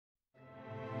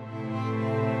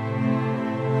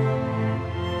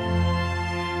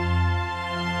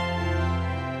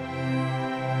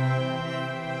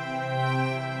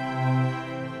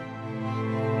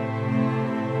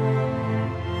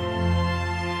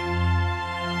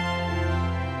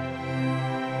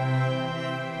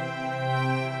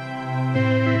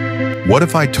What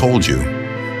if I told you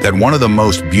that one of the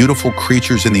most beautiful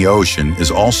creatures in the ocean is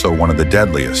also one of the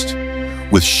deadliest?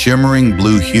 With shimmering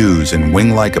blue hues and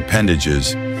wing-like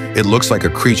appendages, it looks like a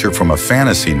creature from a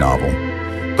fantasy novel.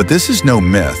 But this is no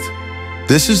myth.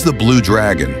 This is the blue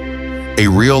dragon, a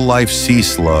real-life sea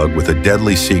slug with a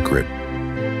deadly secret.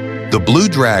 The blue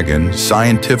dragon,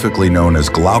 scientifically known as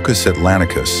Glaucus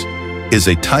atlanticus, is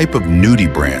a type of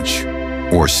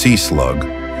nudibranch, or sea slug,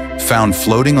 found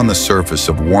floating on the surface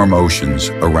of warm oceans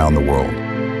around the world.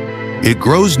 It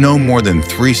grows no more than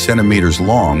 3 centimeters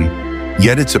long,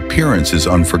 yet its appearance is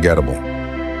unforgettable.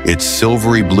 Its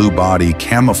silvery blue body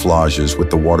camouflages with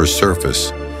the water's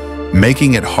surface,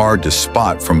 making it hard to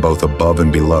spot from both above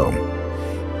and below.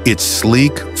 Its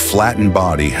sleek, flattened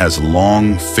body has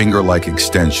long, finger-like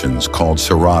extensions called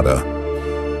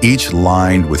serrata, each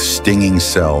lined with stinging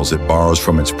cells it borrows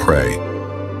from its prey.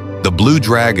 The blue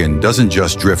dragon doesn't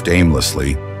just drift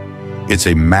aimlessly, it's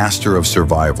a master of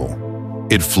survival.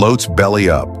 It floats belly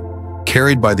up,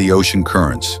 carried by the ocean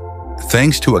currents,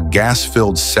 thanks to a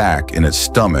gas-filled sac in its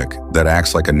stomach that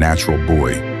acts like a natural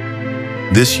buoy.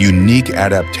 This unique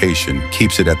adaptation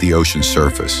keeps it at the ocean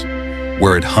surface,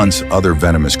 where it hunts other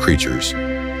venomous creatures,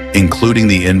 including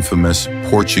the infamous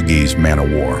Portuguese Man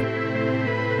of war.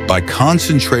 By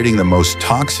concentrating the most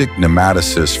toxic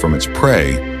nematocysts from its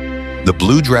prey, the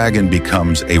blue dragon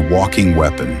becomes a walking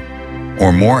weapon,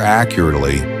 or more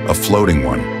accurately, a floating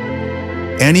one.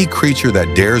 Any creature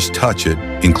that dares touch it,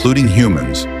 including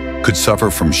humans, could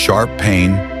suffer from sharp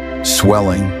pain,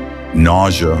 swelling,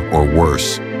 nausea, or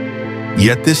worse.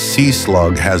 Yet this sea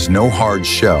slug has no hard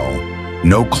shell,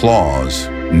 no claws,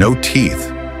 no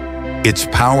teeth. Its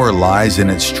power lies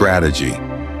in its strategy,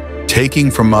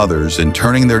 taking from others and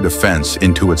turning their defense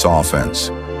into its offense.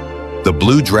 The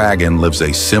blue dragon lives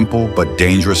a simple but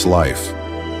dangerous life.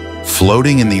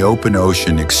 Floating in the open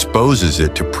ocean exposes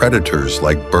it to predators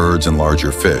like birds and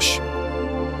larger fish.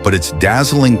 But its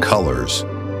dazzling colors,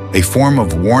 a form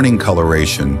of warning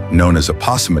coloration known as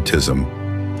aposematism,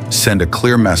 send a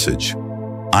clear message: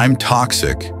 I'm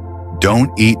toxic,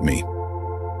 don't eat me.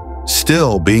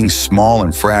 Still, being small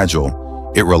and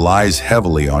fragile, it relies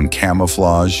heavily on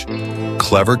camouflage,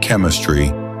 clever chemistry,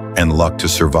 and luck to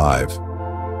survive.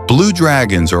 Blue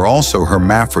dragons are also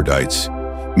hermaphrodites,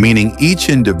 meaning each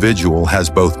individual has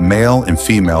both male and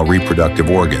female reproductive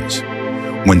organs.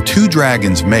 When 2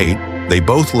 dragons mate, they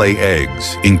both lay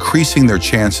eggs, increasing their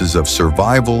chances of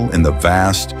survival in the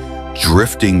vast,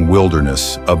 drifting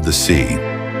wilderness of the sea.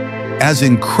 As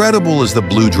incredible as the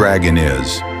blue dragon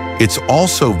is, it's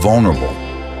also vulnerable.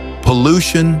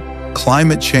 Pollution,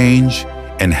 climate change,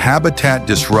 and habitat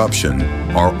disruption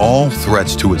are all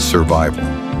threats to its survival.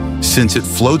 Since it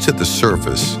floats at the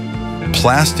surface,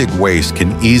 plastic waste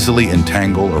can easily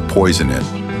entangle or poison it.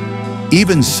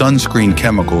 Even sunscreen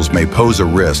chemicals may pose a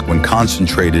risk when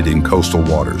concentrated in coastal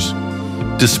waters.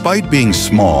 Despite being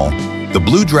small, the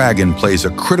blue dragon plays a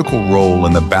critical role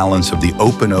in the balance of the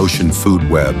open ocean food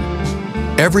web.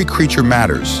 Every creature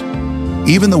matters,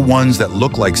 even the ones that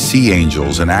look like sea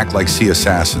angels and act like sea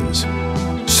assassins.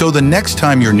 So the next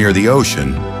time you're near the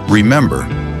ocean, remember,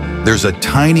 there's a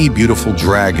tiny, beautiful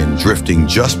dragon drifting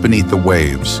just beneath the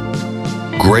waves,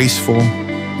 graceful,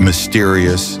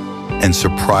 mysterious, and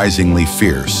surprisingly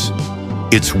fierce.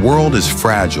 Its world is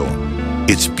fragile,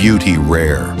 its beauty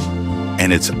rare,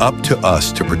 and it's up to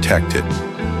us to protect it.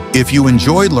 If you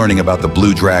enjoyed learning about the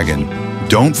blue dragon,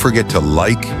 don't forget to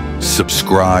like,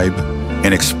 subscribe,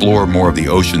 and explore more of the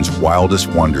ocean's wildest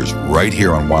wonders right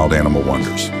here on Wild Animal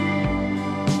Wonders.